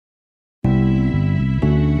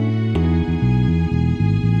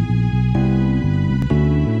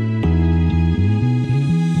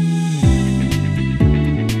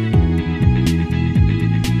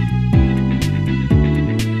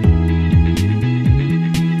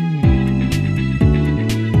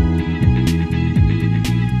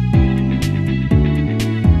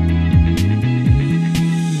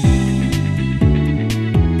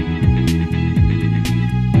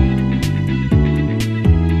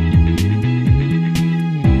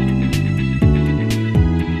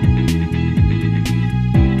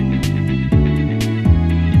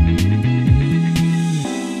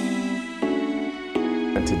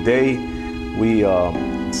today we are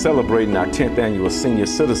celebrating our 10th annual Senior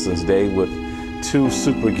Citizens Day with two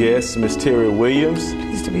super guests, Miss Terry Williams.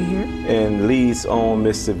 Pleased to be here. And leads on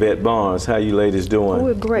Miss Yvette Barnes. How you ladies doing?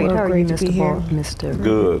 We're great. Well, How are great you, to be Mr. here. Mr.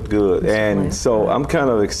 Good, good. And so I'm kind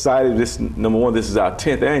of excited. This, number one, this is our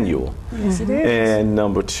 10th annual. Yes, it is. And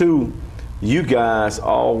number two, you guys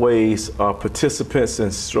always are participants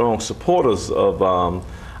and strong supporters of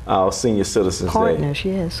our Senior Citizens Day. Partners,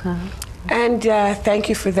 yes. Huh? And thank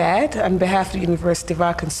you for that. On behalf of the University of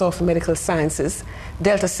Arkansas for Medical Sciences,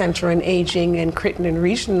 Delta Center on Aging, and Crittenden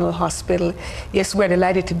Regional Hospital, yes, we're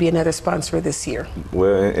delighted to be another sponsor this year.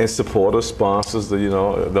 Well, and supporters, sponsors, you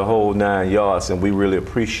know, the whole 9 yards, and we really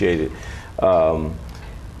appreciate it.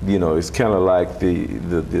 You know, it's kind of like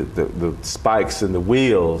the spikes and the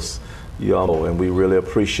wheels, you know, and we really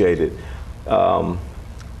appreciate it.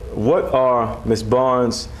 What are, Ms.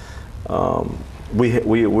 Barnes,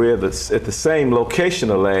 we're at the same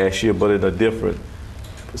location of last year, but in a different,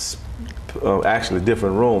 actually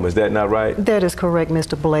different room. Is that not right? That is correct,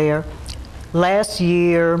 Mr. Blair. Last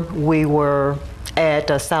year, we were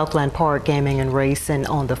at Southland Park Gaming and Racing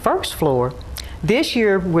on the first floor. This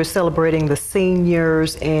year, we're celebrating the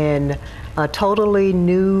seniors in a totally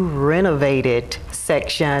new, renovated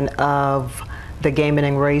section of the Gaming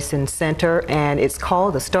and Racing Center, and it's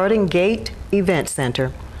called the Starting Gate Event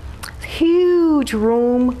Center. Huge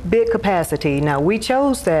room, big capacity. Now, we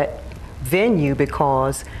chose that venue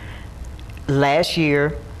because last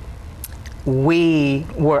year we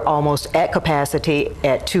were almost at capacity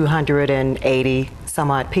at 280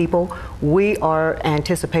 some odd people. We are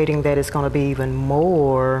anticipating that it's going to be even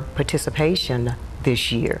more participation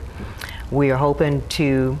this year. We are hoping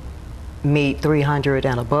to meet 300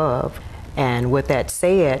 and above. And with that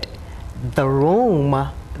said, the room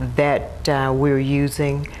that we're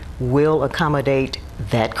using will accommodate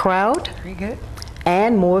that crowd. Very good.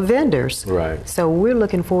 And more vendors. Right. So we're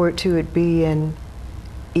looking forward to it being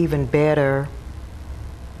even better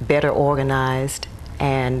organized,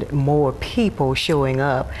 and more people showing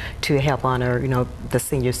up to help honor, you know, the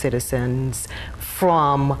senior citizens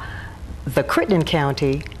from the Crittenden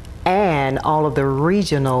County and all of the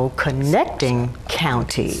regional connecting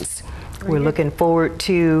counties. We're looking forward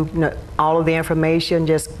to, you know, all of the information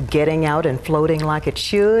just getting out and floating like it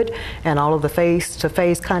should, and all of the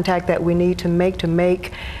face-to-face contact that we need to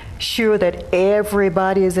make sure that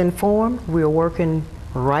everybody is informed. We're working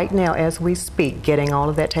right now as we speak, getting all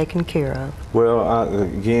of that taken care of. Well,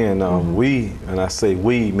 again, we, and I say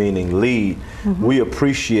we, meaning lead, we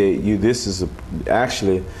appreciate you. This is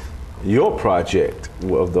actually your project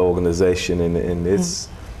of the organization, and it's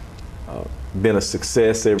been a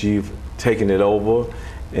success. You've taken it over,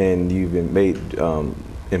 and you've made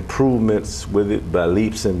improvements with it by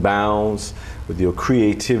leaps and bounds with your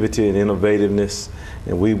creativity and innovativeness,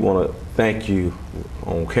 and we want to thank you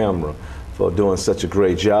on camera for doing such a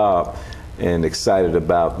great job, and excited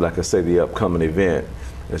about, like I say, the upcoming event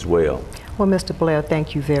as well. Well, Mr. Blair,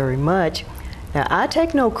 thank you very much. Now, I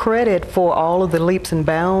take no credit for all of the leaps and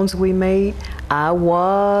bounds we made. I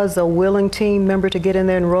was a willing team member to get in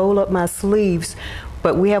there and roll up my sleeves,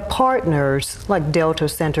 but we have partners like Delta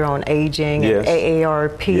Center on Aging and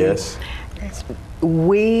AARP. Yes.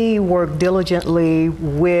 We work diligently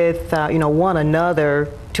with you know, one another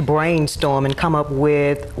to brainstorm and come up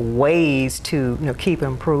with ways to, you know, keep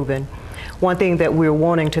improving. One thing that we're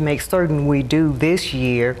wanting to make certain we do this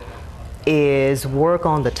year is work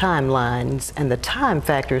on the timelines and the time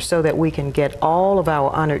factors so that we can get all of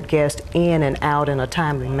our honored guests in and out in a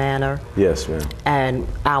timely manner. Yes, ma'am. And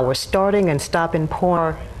our starting and stopping point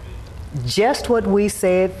are just what we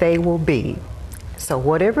said they will be. So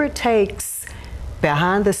whatever it takes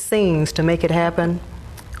behind the scenes to make it happen,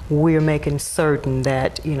 we're making certain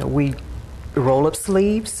that, you know, we roll up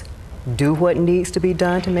sleeves, do what needs to be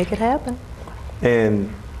done to make it happen.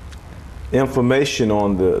 And information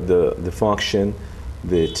on the function,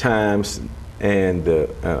 the times, and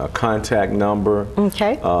the contact number.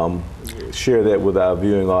 Okay. Share that with our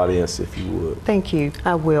viewing audience, if you would. Thank you.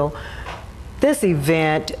 I will. This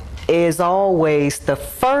event is always the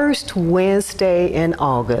first Wednesday in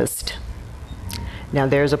August. Now,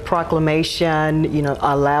 there's a proclamation, you know,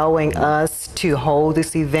 allowing us to hold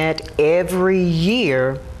this event every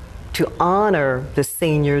year to honor the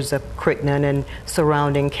seniors of Crittenden and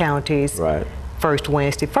surrounding counties. Right. First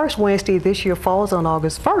Wednesday. First Wednesday this year falls on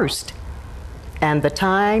August 1st. And the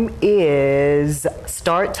time is,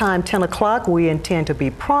 start time 10 o'clock. We intend to be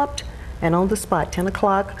prompt and on the spot, 10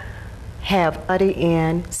 o'clock, have everybody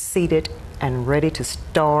in, seated, and ready to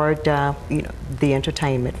start you know, the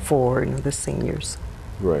entertainment for, you know, the seniors.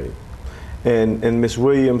 Right. And Ms.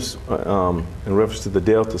 Williams, in reference to the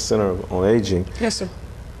Delta Center on Aging, Yes, sir.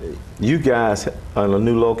 you guys are in a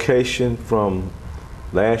new location from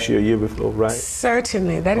last year, year before, right?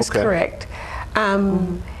 Certainly, that is Okay. correct.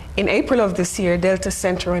 In April of this year, Delta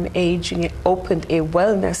Center on Aging opened a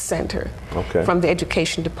wellness center Okay. from the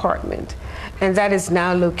Education Department. And that is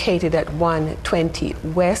now located at 120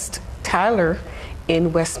 West Tyler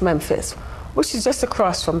in West Memphis, which is just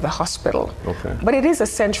across from the hospital. Okay. But it is a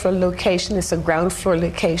central location, it's a ground floor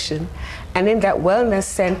location. And in that wellness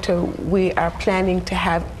center, we are planning to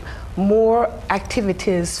have more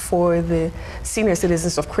activities for the senior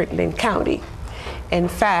citizens of Crittenden County. In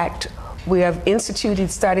fact, we have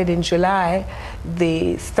instituted, started in July,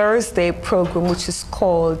 the Thursday program, which is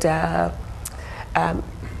called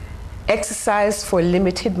Exercise for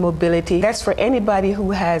Limited Mobility. That's for anybody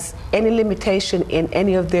who has any limitation in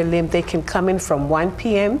any of their limb. They can come in from 1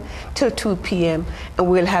 p.m. till 2 p.m. and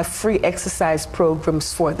we'll have free exercise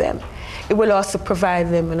programs for them. It will also provide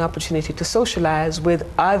them an opportunity to socialize with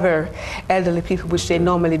other elderly people, which they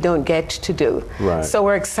normally don't get to do. Right. So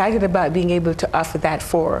we're excited about being able to offer that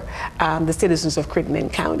for the citizens of Crittenden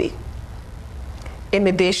County. In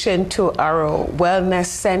addition to our wellness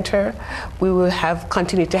center, we will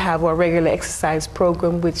continue to have our regular exercise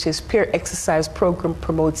program, which is Peer Exercise Program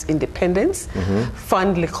Promotes Independence,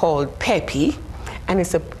 fondly called PEPI. And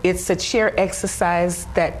it's a chair exercise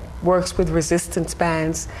that works with resistance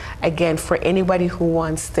bands, again, for anybody who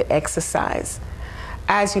wants to exercise.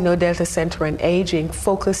 As you know, Delta Center on Aging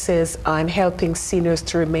focuses on helping seniors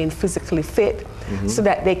to remain physically fit so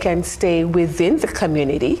that they can stay within the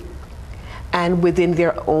community and within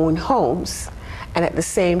their own homes, and at the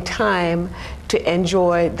same time to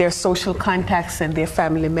enjoy their social contacts and their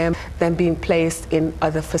family members than being placed in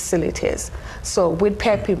other facilities. So with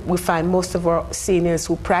PEPI, we find most of our seniors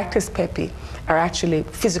who practice PEPI are actually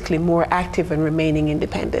physically more active and remaining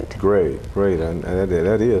independent. Great, great, and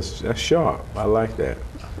that's sharp. I like that.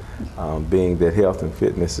 Being that health and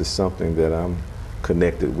fitness is something that I'm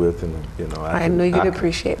connected with, and you know, I know you'd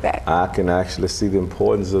appreciate that. I can actually see the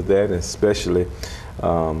importance of that, and especially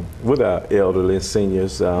with our elderly and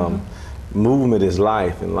seniors. Movement is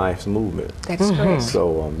life, and life's movement. That's great.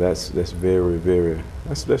 So that's very,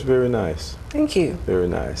 that's very nice. Thank you. Very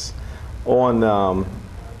nice. On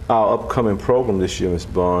our upcoming program this year, Ms.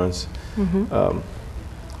 Barnes,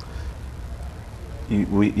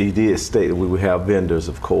 you did state that we would have vendors,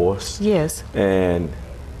 of course. Yes. And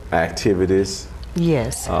activities.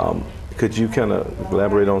 Yes. Could you kind of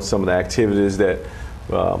elaborate on some of the activities that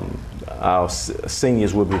our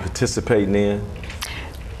seniors will be participating in?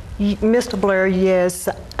 Mr. Blair, yes,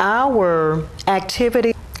 our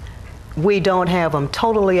activity, we don't have them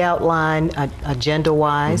totally outlined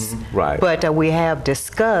agenda-wise, Right. But we have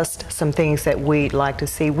discussed some things that we'd like to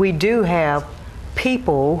see. We do have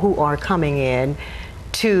people who are coming in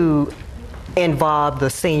to involve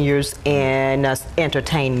the seniors in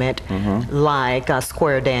entertainment, like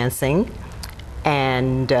square dancing,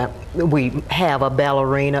 and we have a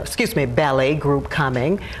ballet group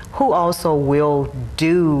coming who also will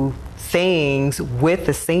do things with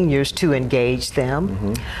the seniors to engage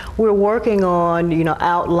them. We're working on,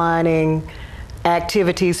 outlining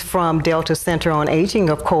activities from Delta Center on Aging,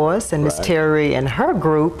 of course, and Ms. Terry and her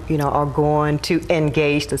group, are going to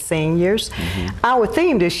engage the seniors. Our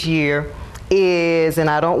theme this year is, and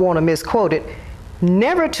I don't want to misquote it,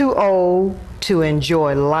 never too old to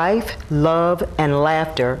enjoy life, love, and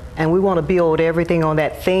laughter. And we want to build everything on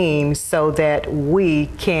that theme so that we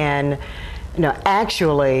can,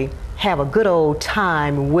 actually have a good old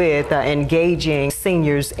time with engaging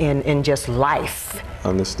seniors in just life.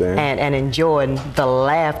 Understand. And enjoying the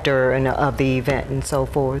laughter of the event and so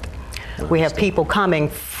forth. We have people coming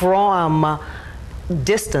from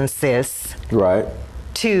distances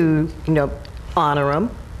to, honor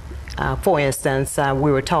them. For instance,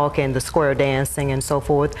 we were talking the square dancing and so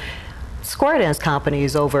forth. Square dance company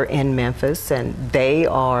is over in Memphis, and they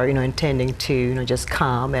are, intending to, just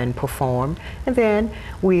come and perform. And then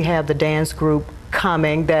we have the dance group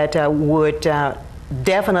coming that would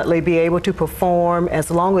definitely be able to perform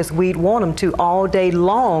as long as we'd want them to, all day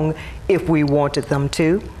long if we wanted them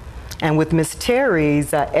to. And with Miss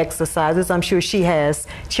Terry's exercises, I'm sure she has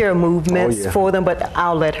chair movements for them, but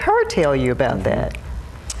I'll let her tell you about that.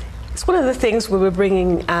 It's one of the things we were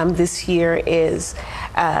bringing this year is,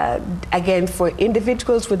 again, for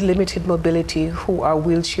individuals with limited mobility who are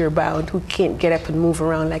wheelchair bound, who can't get up and move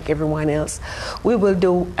around like everyone else, we will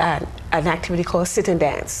do an activity called sit and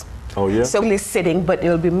dance. Oh, yeah? So we're sitting, but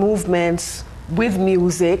there'll be movements with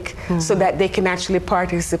music so that they can actually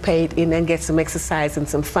participate in and get some exercise and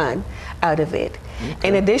some fun out of it. Okay.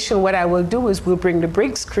 In addition, what I will do is we'll bring the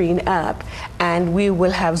big screen up and we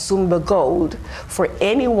will have Zumba Gold for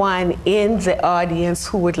anyone in the audience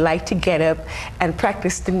who would like to get up and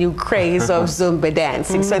practice the new craze of Zumba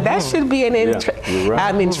dancing. So that should be an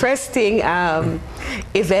interesting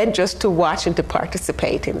event just to watch and to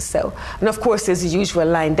participate in. So, and of course there's the usual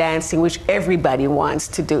line dancing, which everybody wants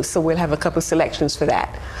to do. So we'll have a couple selections for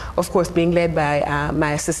that. Of course, being led by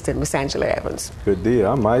my assistant, Miss Angela Evans. Good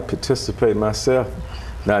deal. I might participate myself.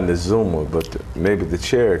 Not in the Zumba, but maybe the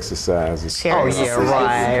chair exercises. Chair exercise.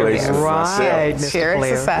 Right, Mr. Chair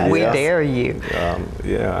Blair. exercise. We dare you.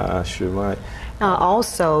 Yeah, I sure might.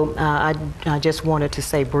 Also, I just wanted to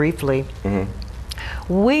say briefly,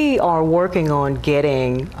 we are working on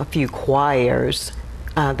getting a few choirs.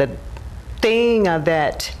 The thing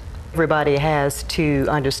that everybody has to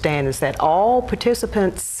understand is that all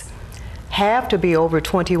participants have to be over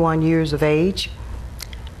 21 years of age,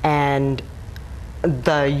 and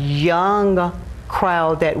the young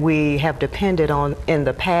crowd that we have depended on in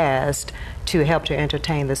the past to help to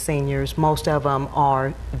entertain the seniors, most of them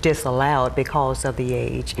are disallowed because of the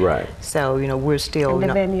age. Right. So, you know, we're still...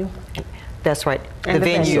 And the venue. That's right. And the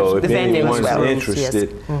venue. So if the venue anyone's as well.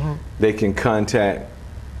 interested, they can contact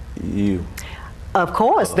you. Of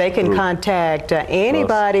course, they can contact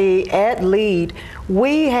anybody at LEAD.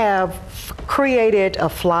 We have created a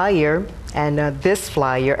flyer, and this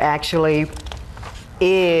flyer actually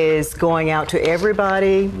is going out to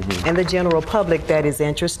everybody in the general public that is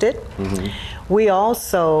interested. We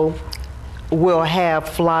also will have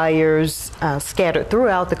flyers scattered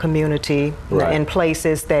throughout the community in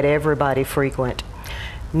places that everybody frequent.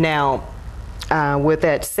 Now, with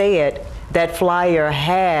that said, that flyer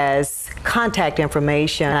has contact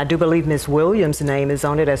information. I do believe Ms. Williams' name is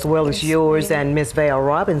on it, as well as yours and Ms. Val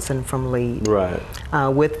Robinson from LEAD,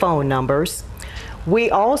 with phone numbers.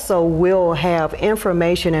 We also will have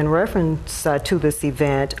information in reference to this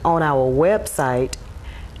event on our website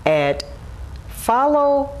at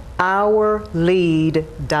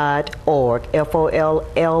followOurLead.org,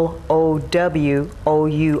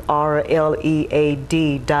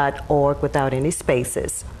 FOLLOWOURLEAD.org, without any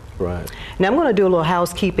spaces. Right. Now I'm going to do a little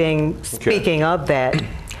housekeeping. Speaking of that,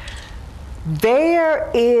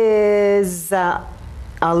 there is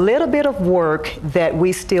a little bit of work that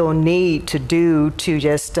we still need to do to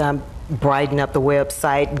just brighten up the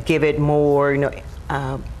website, give it more,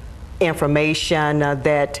 information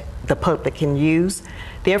that the public can use.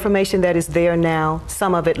 The information that is there now,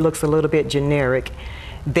 some of it looks a little bit generic.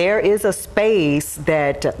 There is a space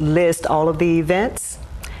that lists all of the events.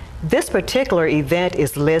 This particular event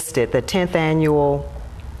is listed, the 10th annual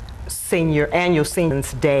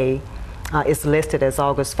Seniors Day is listed as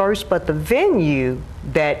August 1st, but the venue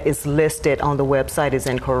that is listed on the website is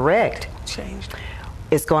incorrect. Changed.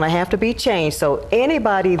 It's going to have to be changed. So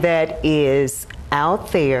anybody that is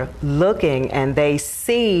out there looking and they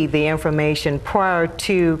see the information prior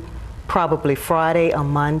to probably Friday or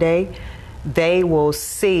Monday, they will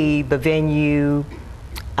see the venue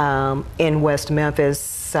in West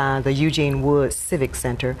Memphis, the Eugene Woods Civic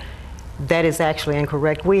Center. That is actually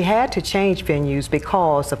incorrect. We had to change venues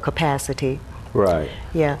because of capacity. Right.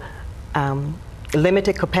 Yeah.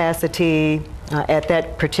 Limited capacity at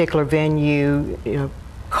that particular venue,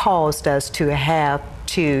 caused us to have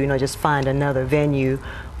to, just find another venue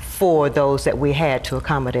for those that we had to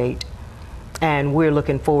accommodate. And we're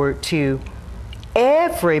looking forward to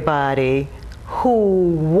everybody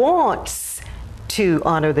who wants to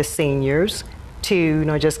honor the seniors to,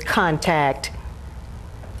 just contact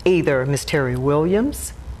either Miss Terry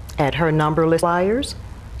Williams at her numberless flyers,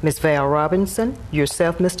 Miss Val Robinson,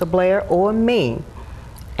 yourself, Mr. Blair, or me.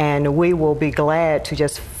 And we will be glad to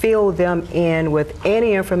just fill them in with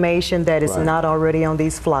any information that is not already on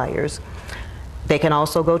these flyers. They can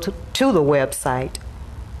also go to the website,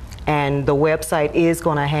 and the website is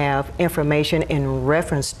going to have information in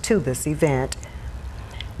reference to this event.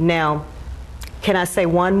 Now, can I say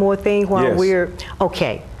one more thing while we're,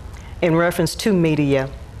 in reference to media?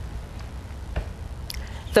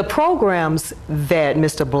 The programs that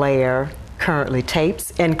Mr. Blair currently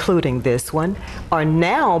tapes, including this one, are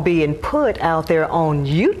now being put out there on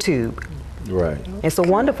YouTube. Right. It's a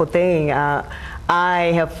wonderful thing. I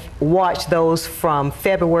have watched those from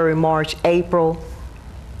February, March, April.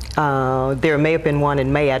 There may have been one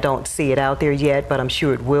in May. I don't see it out there yet, but I'm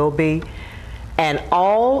sure it will be. And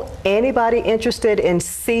all anybody interested in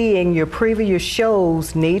seeing your previous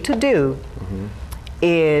shows need to do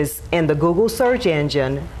is in the Google search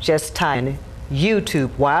engine, just type in YouTube,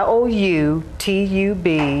 YOUTUB,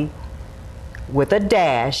 with a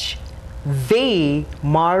dash, the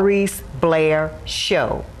Maurice Blair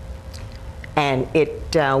Show. And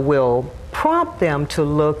it will prompt them to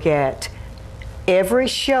look at every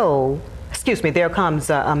show. Excuse me, there comes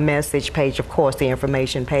a message page, of course, the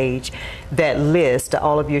information page that lists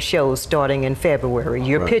all of your shows starting in February.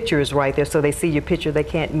 Your picture is right there, so they see your picture, they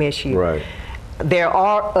can't miss you. Right. There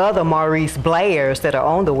are other Maurice Blairs that are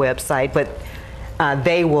on the website, but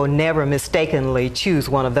they will never mistakenly choose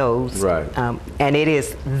one of those. Right. And it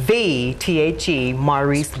is the THE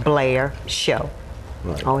Maurice Blair Show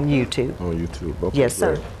on YouTube. On YouTube. Okay, yes,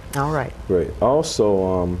 sir. Great. All right. Great.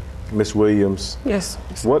 Also, Ms. Williams. Yes.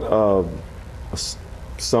 What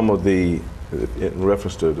some of the, in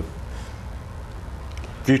reference to the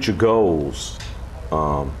future goals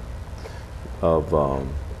of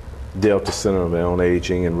Delta Center on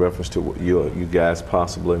Aging in reference to what you guys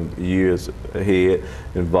possible in years ahead,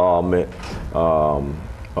 involvement,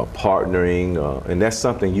 partnering, and that's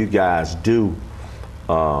something you guys do,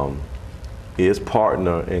 is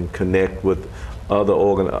partner and connect with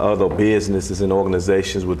other businesses and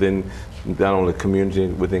organizations within not only the community,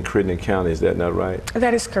 within Crittenden County. Is that not right?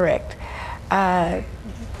 That is correct.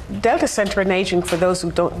 Delta Center on Aging, for those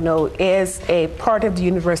who don't know, is a part of the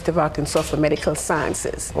University of Arkansas for Medical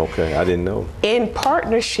Sciences. Okay, I didn't know. In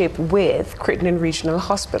partnership with Crittenden Regional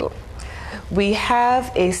Hospital. We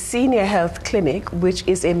have a senior health clinic, which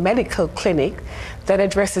is a medical clinic that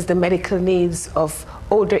addresses the medical needs of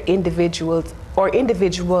older individuals or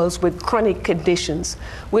individuals with chronic conditions,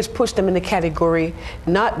 which push them in the category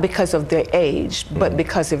not because of their age, but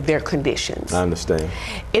because of their conditions. I understand.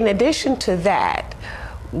 In addition to that,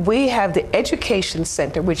 we have the Education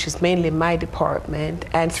Center, which is mainly my department,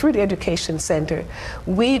 and through the Education Center,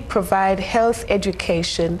 we provide health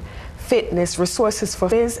education, fitness, resources for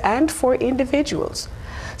families and for individuals.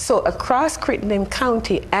 So across Crittenden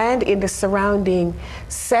County and in the surrounding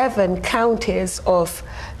 7 counties of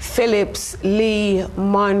Phillips, Lee,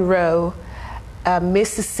 Monroe,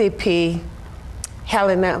 Mississippi,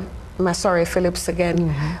 Helena, Phillips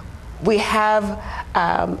again, we have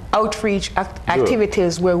outreach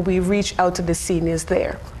activities where we reach out to the seniors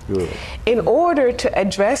there. Good. In order to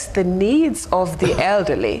address the needs of the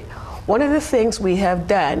elderly, one of the things we have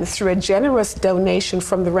done through a generous donation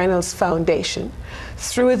from the Reynolds Foundation,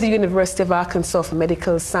 through the University of Arkansas for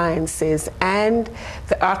Medical Sciences and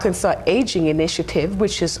the Arkansas Aging Initiative,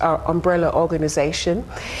 which is our umbrella organization,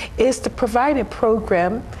 is to provide a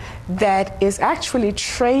program that is actually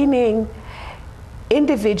training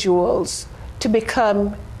individuals to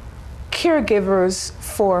become caregivers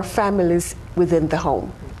for families within the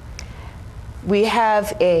home. We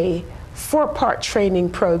have a 4-part training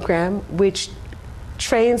program which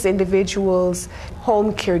trains individuals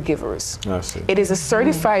home caregivers. I see. It is a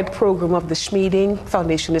certified program of the Schmieding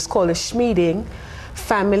Foundation. It's called the Schmieding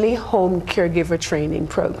Family Home Caregiver Training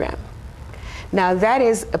Program. Now that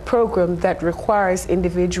is a program that requires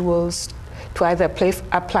individuals to either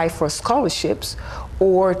apply for scholarships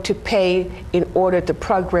or to pay in order to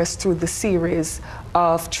progress through the series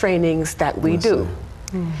of trainings that we do.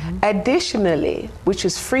 Additionally, which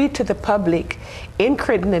is free to the public in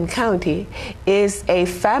Crittenden County, is a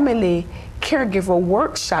family caregiver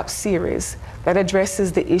workshop series that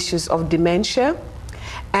addresses the issues of dementia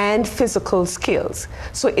and physical skills.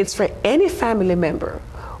 So it's for any family member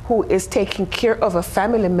who is taking care of a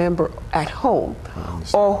family member at home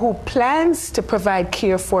or who plans to provide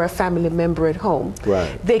care for a family member at home.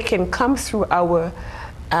 Right. They can come through our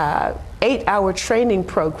 8-hour training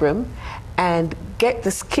program and get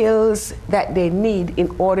the skills that they need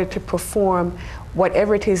in order to perform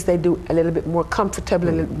whatever it is they do a little bit more comfortably,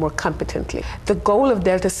 a little bit more competently. The goal of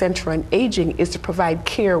Delta Center on Aging is to provide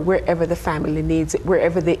care wherever the family needs it,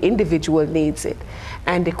 wherever the individual needs it.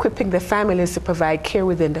 And equipping the families to provide care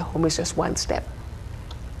within the home is just one step.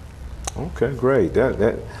 Okay, great.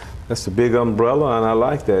 That's a big umbrella, and I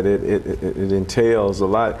like that. It entails a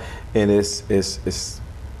lot, and it's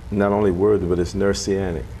not only worthy, but it's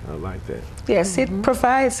nursianic. I like that. Yes, it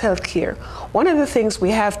provides health care. One of the things we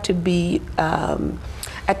have to be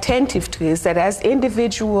attentive to is that as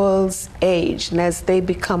individuals age and as they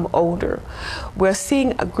become older, we're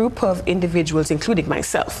seeing a group of individuals, including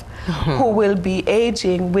myself, who will be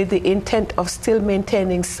aging with the intent of still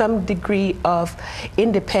maintaining some degree of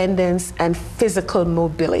independence and physical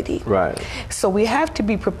mobility. Right. So we have to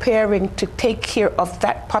be preparing to take care of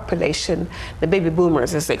that population, the baby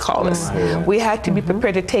boomers as they call us. We have to be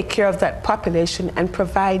prepared to take care of that population and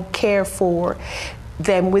provide care for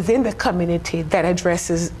them within the community that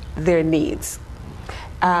addresses their needs.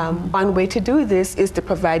 One way to do this is to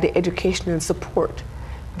provide the education and support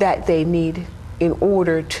that they need in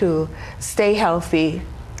order to stay healthy,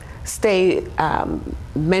 stay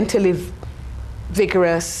mentally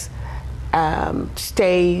vigorous,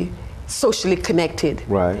 stay socially connected,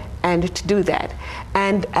 right, and to do that.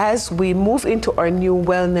 And as we move into our new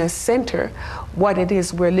wellness center, what it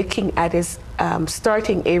is we're looking at is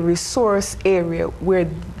starting a resource area where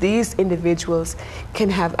these individuals can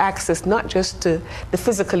have access not just to the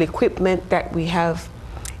physical equipment that we have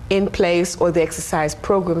in place or the exercise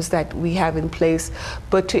programs that we have in place,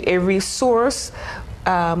 but to a resource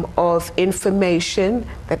of information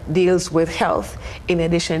that deals with health, in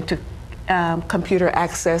addition to computer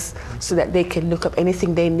access, so that they can look up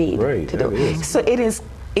anything they need to do. So it is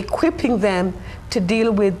equipping them to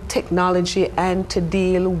deal with technology and to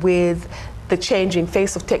deal with the changing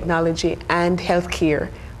face of technology and healthcare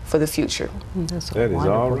for the future. That is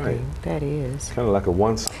all right. That is. Kind of like a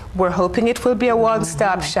one. We're hoping it will be a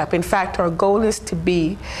one-stop shop. In fact, our goal is to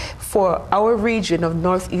be, for our region of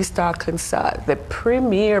Northeast Arkansas, the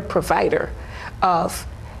premier provider of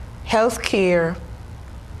healthcare,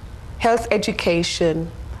 health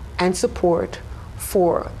education, and support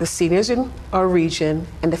for the seniors in our region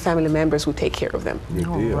and the family members who take care of them. Good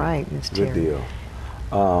All deal. right, Ms. Terry. Good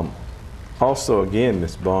deal. Also, again,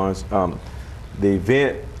 Ms. Barnes, the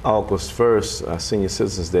event, August 1st, Senior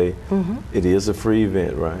Citizens Day, it is a free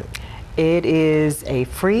event, right? It is a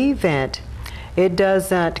free event. It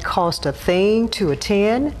doesn't cost a thing to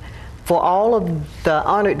attend. For all of the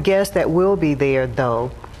honored guests that will be there, though,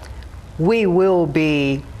 we will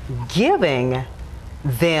be giving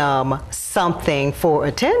them something for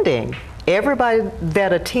attending. Everybody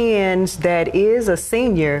that attends that is a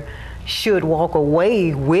senior should walk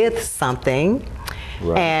away with something.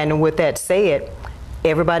 Right. And with that said,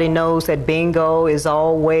 everybody knows that bingo is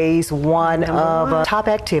always one of top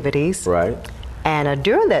activities. Right. And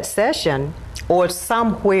during that session, or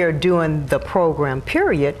somewhere during the program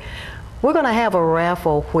period, we're going to have a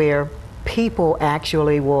raffle where people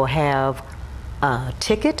actually will have a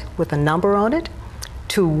ticket with a number on it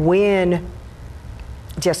to win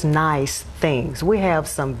just nice things. We have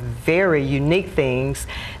some very unique things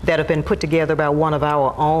that have been put together by one of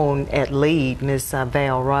our own at LEAD, Ms.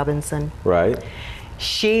 Val Robinson. Right.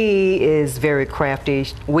 She is very crafty.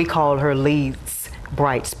 We call her LEAD's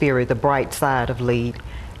bright spirit, the bright side of LEAD.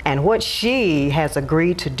 And what she has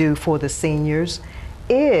agreed to do for the seniors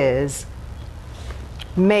is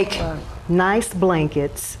make nice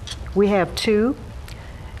blankets. We have 2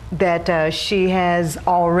 that she has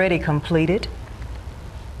already completed.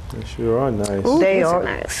 They sure are nice. Ooh, They these are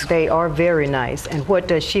nice. They are very nice. And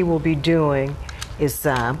what she will be doing is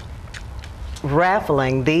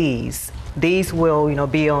raffling these. These will,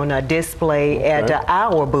 be on a display at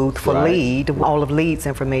our booth for LEAD. All of LEAD's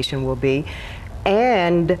information will be,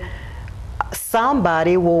 and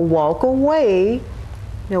somebody will walk away,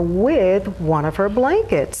 with one of her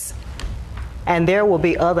blankets. And there will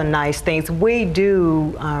be other nice things. We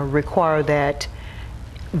do require that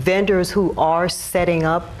vendors who are setting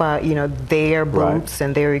up, their booths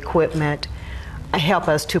and their equipment help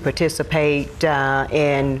us to participate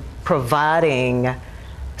in providing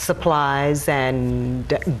supplies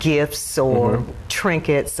and gifts or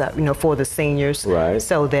trinkets, for the seniors,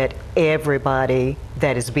 so that everybody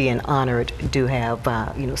that is being honored do have,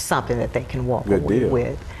 something that they can walk away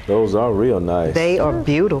with. Those are real nice. They are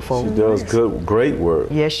beautiful. She does great work.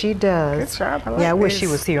 Yes, she does. Good job. I like I wish this. she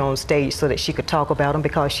was here on stage so that she could talk about them,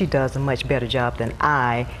 because she does a much better job than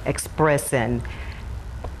I expressing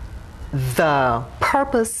the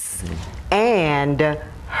purpose and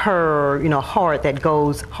her, heart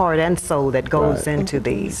and soul that goes into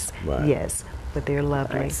these. Right. Yes, but they're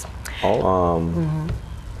lovely.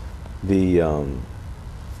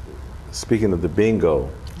 Speaking of the bingo,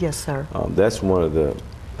 Yes, sir. that's one of the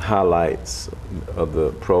highlights of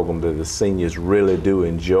the program that the seniors really do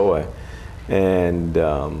enjoy, and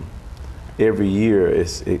every year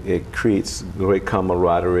it creates great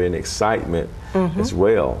camaraderie and excitement as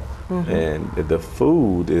well. And the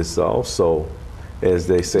food is also, as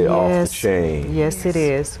they say, off the chain. Yes, it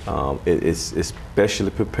is. It's specially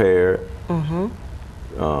prepared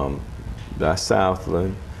by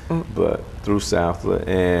Southland, but through Southland,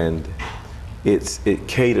 and it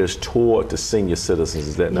caters toward the senior citizens.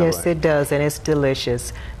 Is that not right? Yes, it does, and it's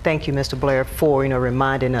delicious. Thank you, Mr. Blair, for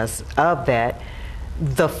reminding us of that.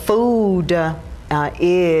 The food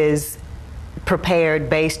is prepared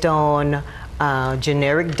based on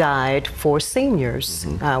generic diet for seniors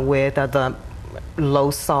with the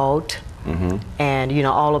low salt and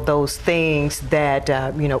all of those things that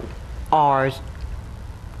are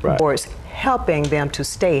towards helping them to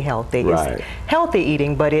stay healthy. It's healthy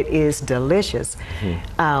eating, but it is delicious.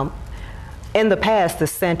 in the past, the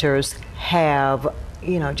centers have,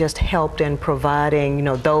 just helped in providing,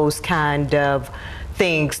 those kind of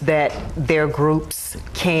things that their groups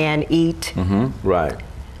can eat. Right.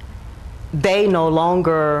 They no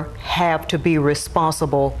longer have to be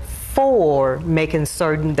responsible for making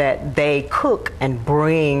certain that they cook and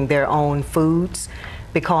bring their own foods,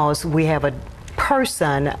 because we have a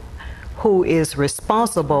person who is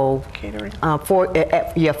responsible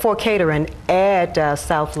for catering at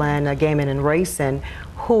Southland Gaming and Racing,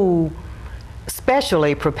 who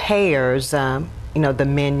specially prepares the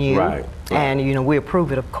menu, right. And we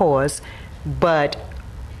approve it, of course, but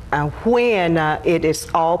when it is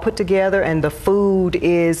all put together and the food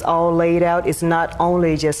is all laid out, it's not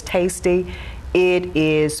only just tasty, it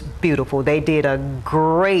is beautiful. They did a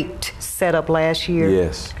great setup last year.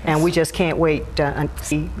 Yes. And we just can't wait to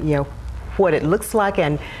see, what it looks like,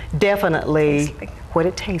 and definitely what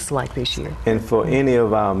it tastes like this year. And for any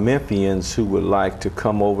of our Memphians who would like to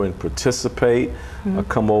come over and participate, or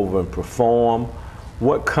come over and perform,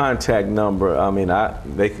 what contact number? I mean,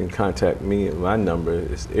 they can contact me. My number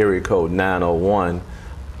is area code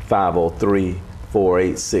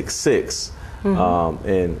 901-503-4866.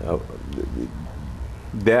 And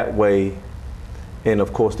that way, and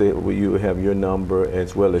of course, you have your number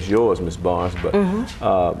as well as yours, Ms. Barnes. But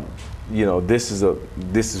this is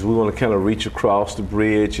we want to kind of reach across the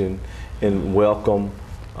bridge and welcome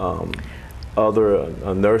other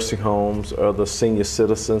nursing homes, other senior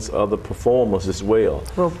citizens, other performers as well.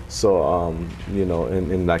 So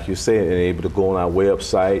and like you said, they're able to go on our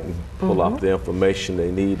website and pull up the information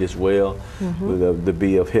they need as well, to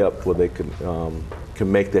be of help where they can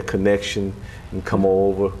make that connection and come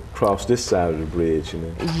over across this side of the bridge.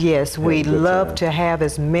 Yes, we'd love to have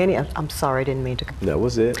as many. I'm sorry, I didn't mean to. That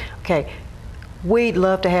was it. Okay. We'd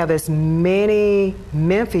love to have as many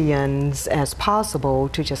Memphians as possible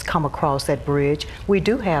to just come across that bridge. We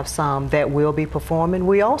do have some that will be performing.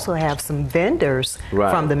 We also have some vendors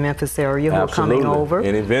from the Memphis area who are coming over.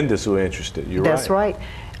 Any vendors who are interested, you're right. That's right.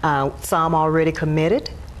 Some already committed,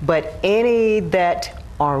 but any that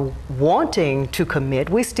are wanting to commit,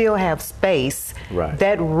 we still have space. Right.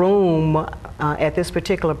 That room at this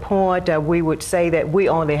particular point, we would say that we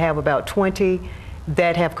only have about 20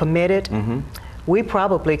 that have committed. We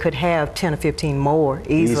probably could have 10 or 15 more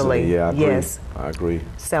easily. Yeah, I agree. Yes. I agree.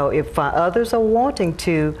 So if others are wanting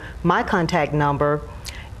to, my contact number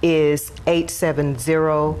is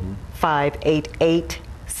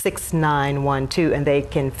 870-588-6912, and they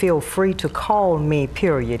can feel free to call me,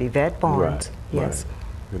 period, Yvette Barnes. Yes.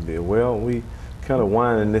 Right. Well, we kind of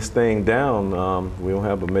winding this thing down. We don't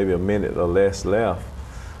have maybe a minute or less left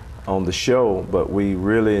on the show, but we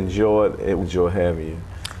really enjoyed having you.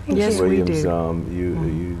 Yes, Williams, we do.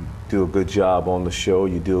 You do a good job on the show.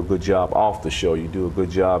 You do a good job off the show. You do a good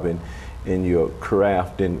job in your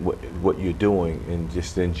craft and what you're doing, and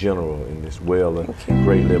just in general, and as well. And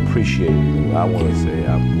greatly appreciate it. I want to say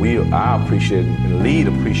I appreciate and Lead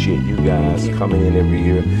appreciate you guys coming in every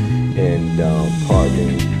year and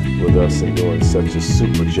partnering with us and doing such a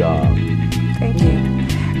super job. Thank you.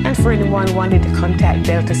 And for anyone wanting to contact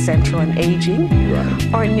Delta Center on Aging,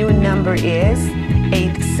 our new number is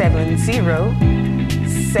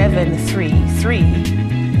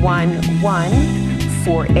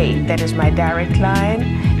 870-733-1148. That is my direct line.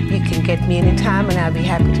 You can get me anytime, and I'll be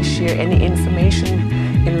happy to share any information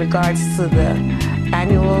in regards to the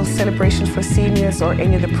annual celebrations for seniors or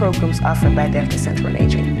any of the programs offered by Delta Center on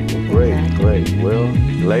Aging. Great. Well,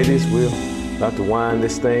 ladies, we're about to wind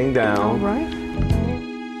this thing down. All right.